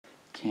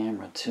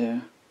camera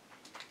too.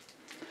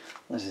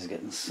 This is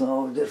getting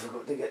so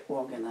difficult to get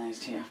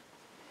organized here.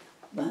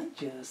 That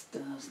just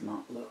does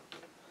not look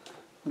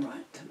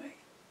right to me.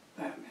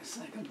 Bear me a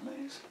second,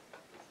 please.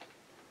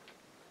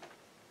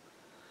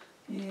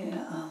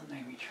 Yeah, I'll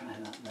maybe try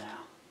that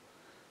now.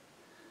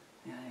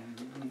 Yeah,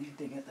 I need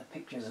to get the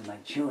pictures of my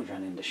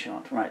children into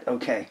shot. Right,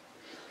 okay.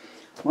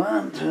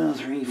 1, 2,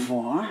 3,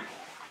 4.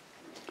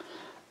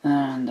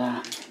 And,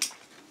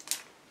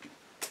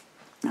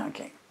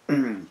 okay.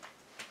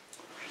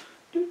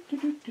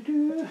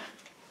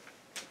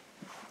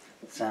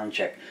 Sound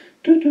check.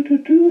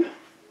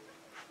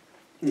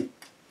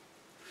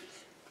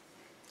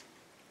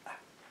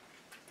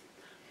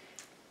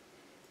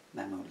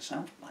 Memo to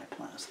self, my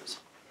plasters.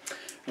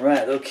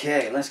 Right,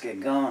 okay, let's get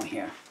going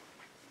here.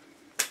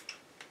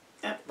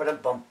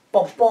 Bum,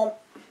 bum, bum.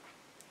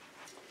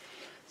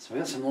 So we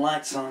got some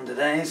lights on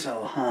today,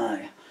 so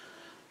hi.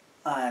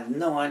 I have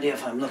no idea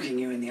if I'm looking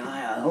you in the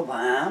eye. I hope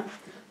I am.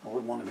 I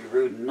wouldn't want to be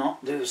rude and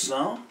not do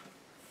so.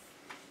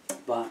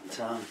 But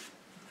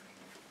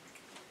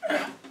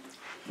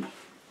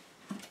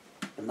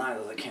neither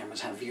of the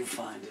cameras have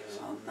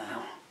viewfinders on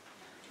now.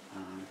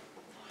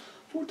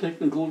 For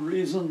technical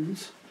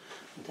reasons.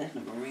 The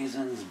technical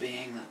reasons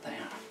being that they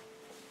are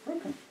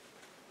broken.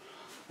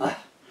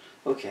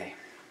 Okay.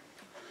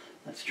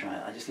 Let's try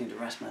it. I just need to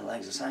rest my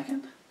legs a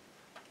second.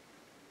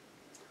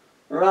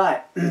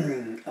 Right.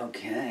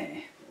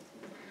 Okay.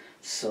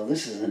 So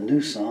this is a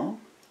new song.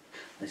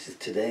 This is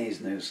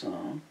today's new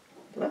song.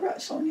 Did I write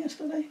a song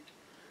yesterday?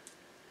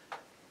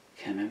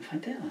 Can't remember if I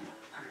did or not.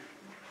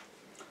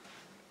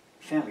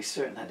 Fairly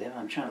certain I did.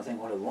 I'm trying to think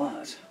what it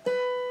was.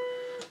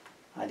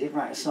 I did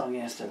write a song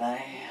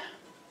yesterday.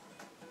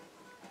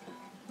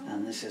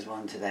 And this is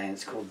one today.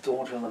 It's called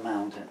Daughter of the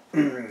Mountain.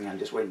 I'm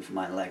just waiting for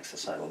my legs to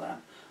settle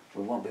down. It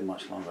won't be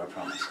much longer, I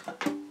promise.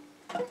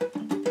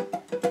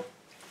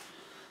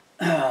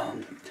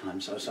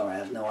 I'm so sorry. I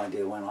have no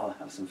idea when I'll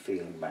have some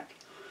feeling back.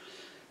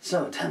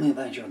 So, tell me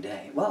about your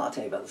day. Well, I'll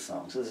tell you about the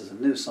song. So this is a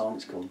new song.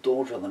 It's called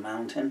Daughter of the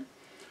Mountain.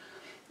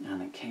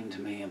 And it came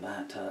to me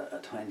about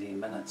 20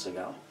 minutes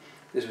ago.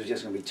 This was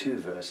just going to be 2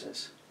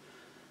 verses.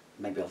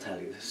 Maybe I'll tell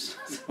you this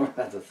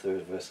about the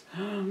 3rd verse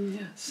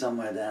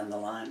somewhere down the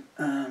line.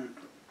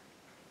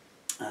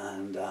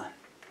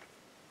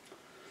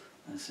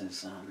 This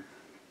is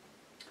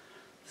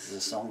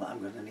a song that I'm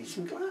going to need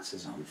some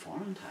glasses on for,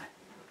 aren't I?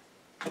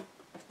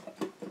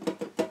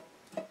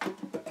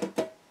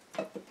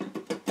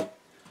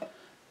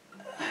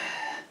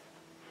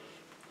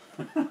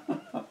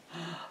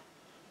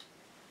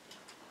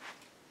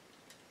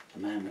 A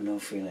man with no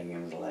feeling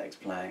in his legs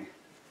playing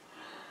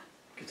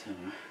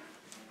guitar.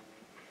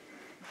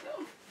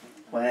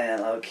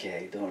 Well,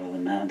 okay, Daughter of the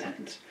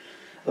Mountains.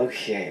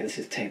 Okay, this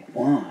is take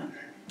 1.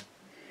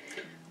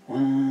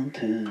 1,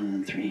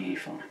 2, 3,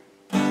 4.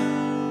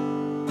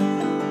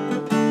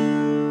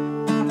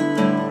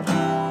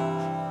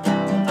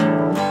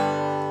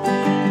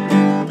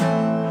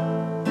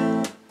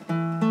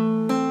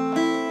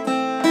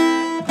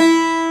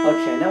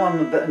 Okay, now I'm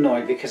a bit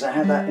annoyed because I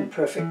had that in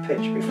perfect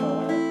pitch before I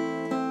went up.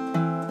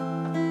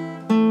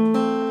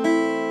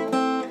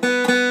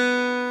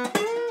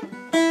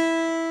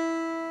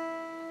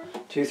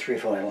 2, 3,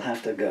 4. It'll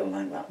have to go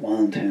like that.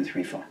 1, 2,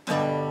 3, 4.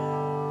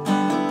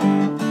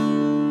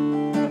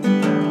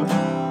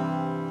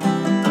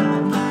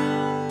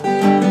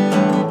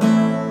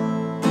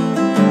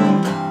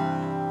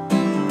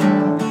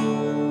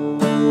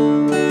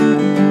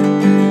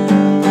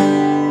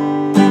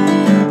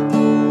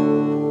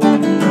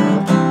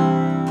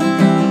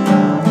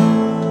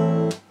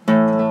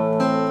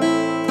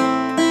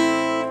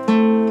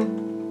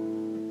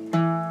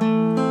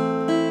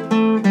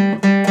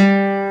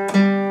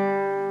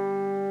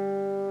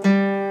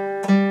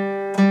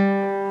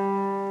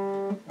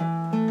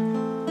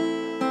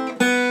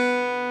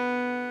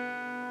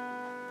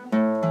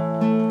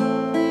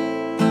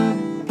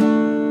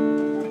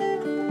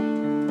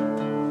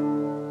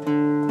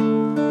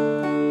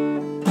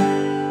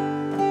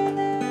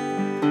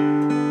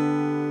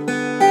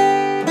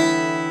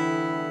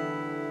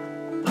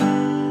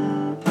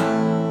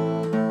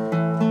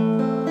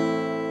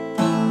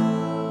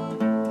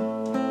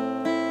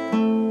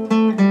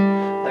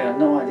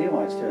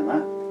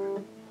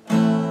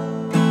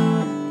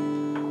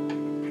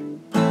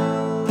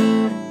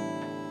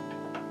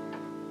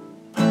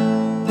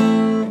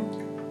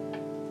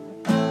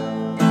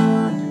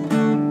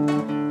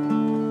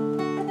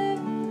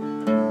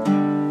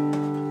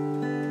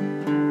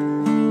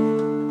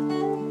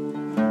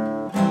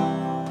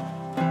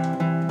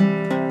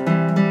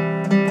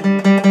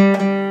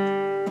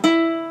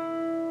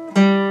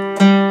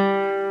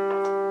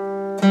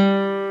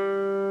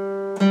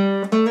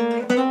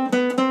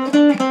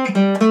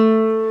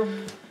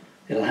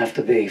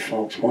 To be,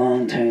 folks.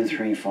 1, 2,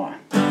 3, 4.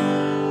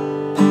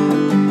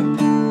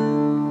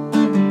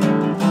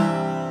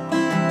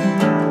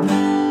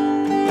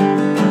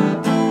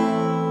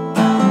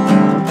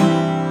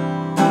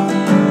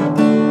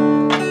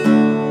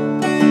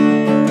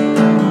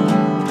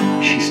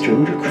 She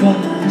strode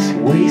across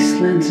wasteland.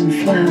 grasslands and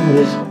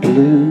flowers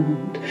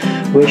bloomed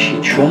where she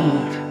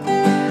trod.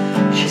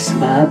 She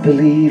smiled,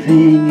 believe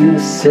in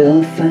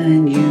yourself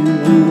and you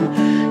will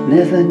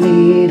never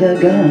need a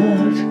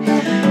God.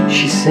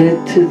 She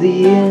said to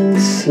the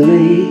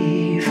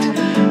enslaved,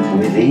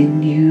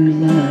 within you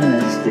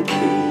lies the key.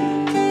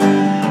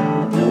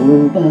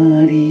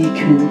 Nobody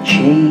can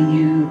chain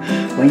you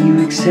when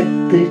you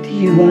accept that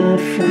you are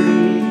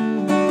free.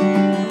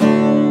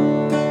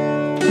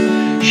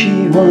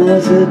 She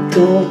was a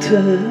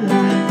daughter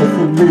of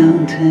the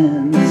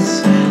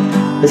mountains,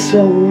 a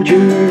soldier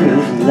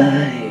of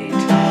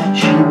light.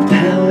 She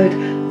empowered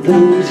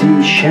those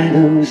in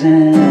shadows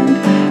and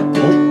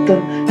taught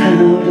them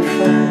how to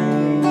fight.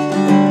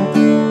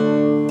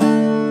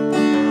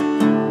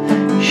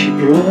 She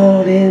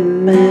brought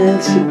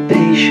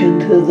emancipation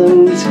to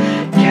those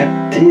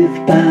captive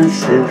by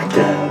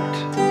self-doubt.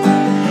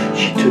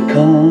 She took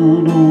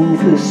on all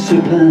the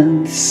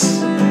serpents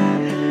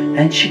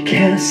and she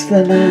cast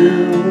them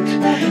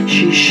out.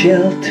 She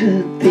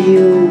sheltered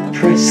the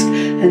oppressed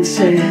and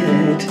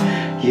said,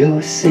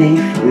 you're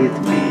safe with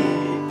me.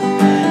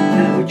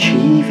 Now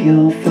achieve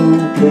your full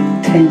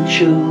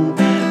potential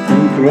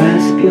and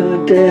grasp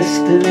your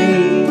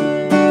destiny.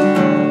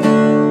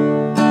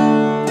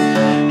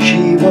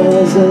 She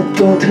was a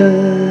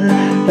daughter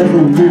of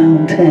the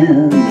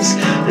mountains,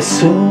 a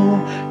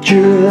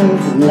soldier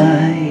of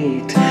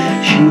light.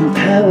 She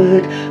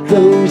empowered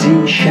those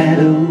in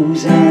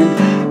shadows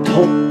and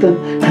taught them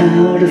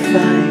how to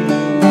fight.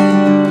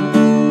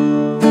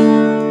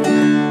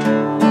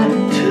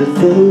 To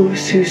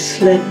those who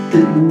slept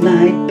at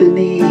night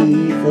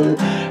beneath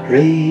a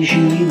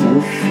regime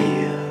of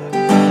fear,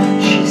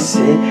 she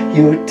said,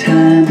 your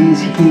time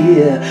is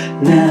here,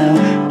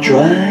 now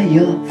dry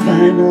your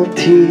final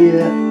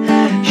tear.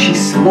 She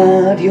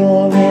smiled,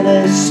 your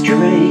inner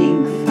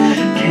strength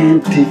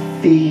can't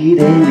defeat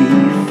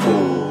any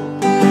foe.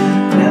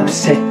 Now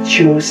set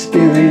your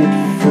spirit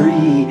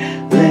free,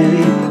 let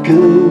it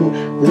go,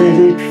 let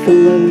it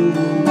flow.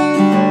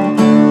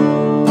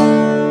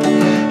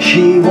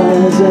 She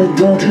was a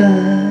daughter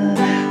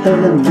of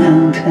the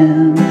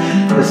mountain,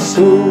 a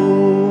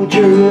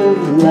soldier of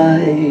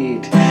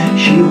light.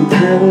 She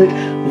empowered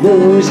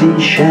those in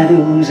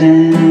shadows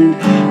and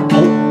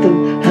taught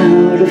them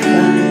how to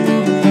fight.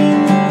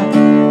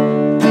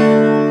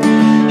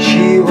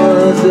 She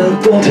was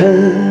a daughter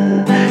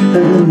of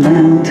the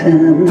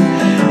mountain,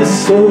 a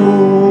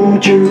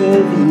soldier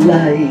of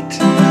light.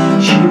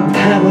 She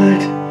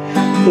empowered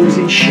those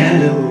in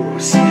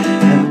shadows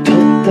and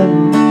taught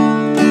them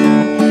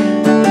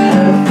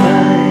how to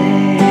fight.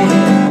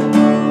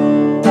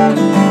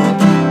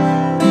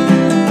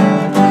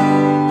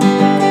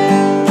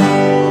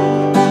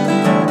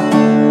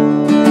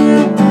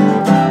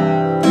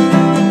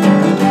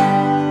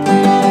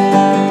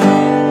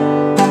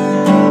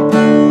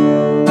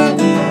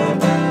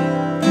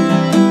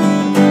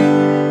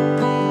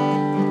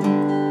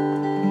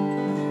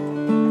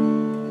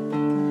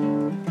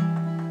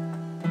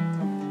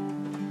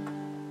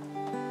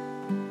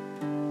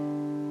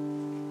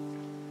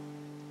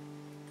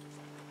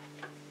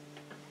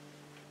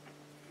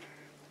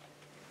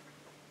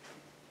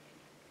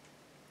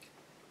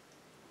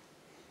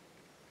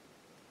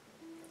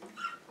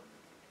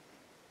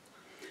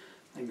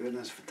 Thank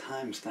goodness for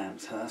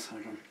timestamps, huh? So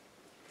I can...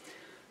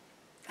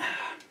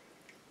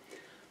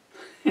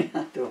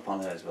 I do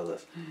apologise for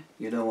this.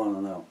 You don't want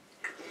to know.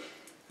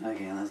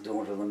 Okay, that's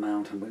Daughter of the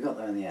Mountain. We got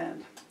there in the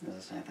end. As I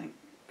say, thank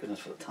goodness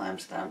for the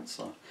timestamps.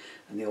 So,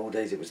 in the old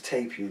days it was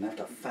tape, you'd have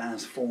to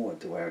fast forward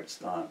to where it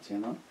starts, you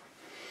know?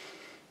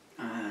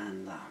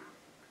 And now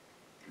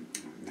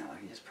I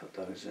can just put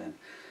those in.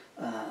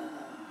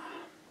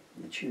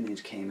 The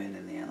tunings came in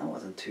the end. That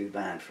wasn't too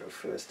bad for a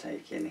first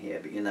take in here,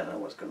 but you never know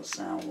what it's going to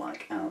sound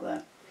like out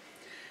there.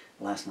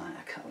 Last night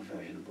I cut a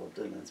version of Bob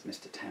Dylan's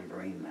Mr.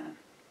 Tambourine Man.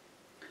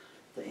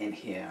 The in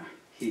here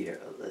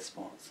at this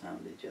spot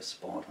sounded just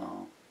spot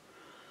on.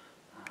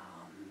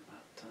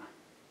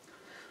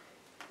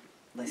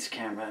 This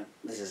camera,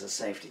 this is a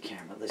safety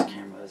camera. This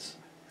camera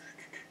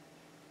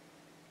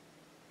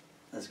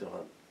has got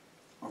a,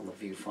 on the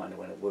viewfinder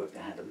when it worked,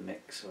 I had a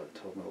mix, so it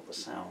told me what the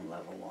sound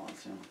level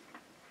was, you know.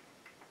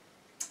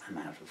 I'm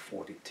out for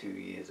 42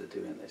 years of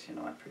doing this, you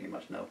know, I pretty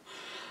much know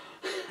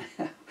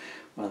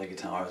where the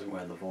guitar is and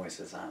where the voice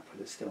is at,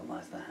 but it's still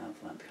nice to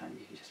have that kind.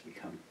 You just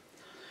become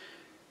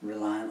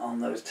reliant on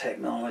those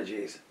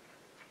technologies.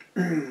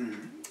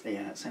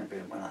 Yeah, it sounded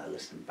good when I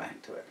listened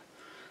back to it.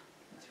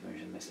 This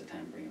version, Mr.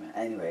 Tambourine Man.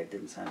 Anyway, it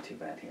didn't sound too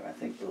bad here. I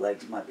think the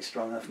legs might be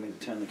strong enough for me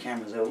to turn the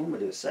cameras over. We'll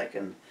do a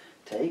second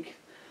take.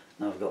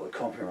 Now I've got the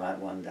copyright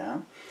one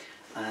down.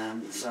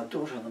 So,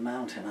 Daughter of the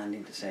Mountain, I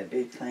need to say a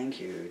big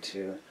thank you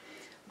to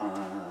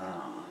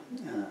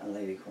a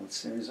lady called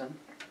Susan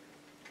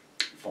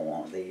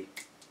for the...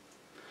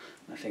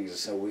 My fingers are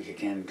so weak I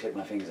can't even click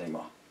my fingers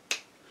anymore.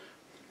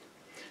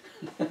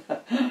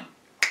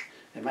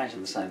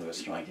 Imagine the sound of a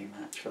striking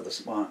match for the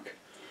spark,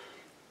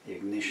 the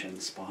ignition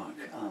spark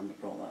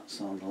that brought that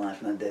song to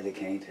life, and I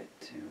dedicate it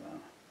to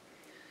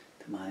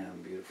my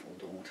own beautiful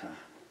daughter,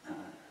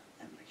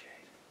 Emily J.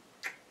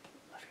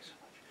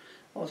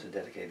 Also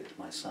dedicate it to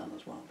my son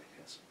as well,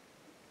 because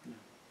you know,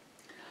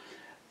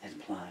 it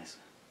applies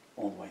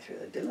all the way through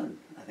there. Dylan,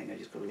 I think I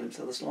just got a glimpse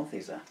of the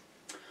slothies there.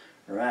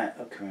 Right,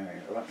 okay,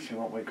 let's see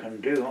what we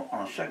can do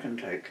on a second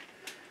take.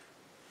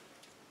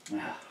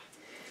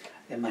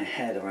 In my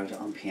head I wrote it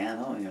on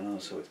piano, you know,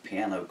 so it's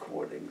piano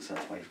chording, so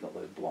that's why you've got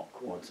those block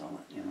chords on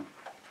it, you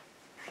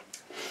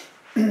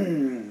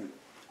know.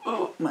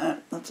 Oh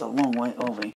man, that's a long way over.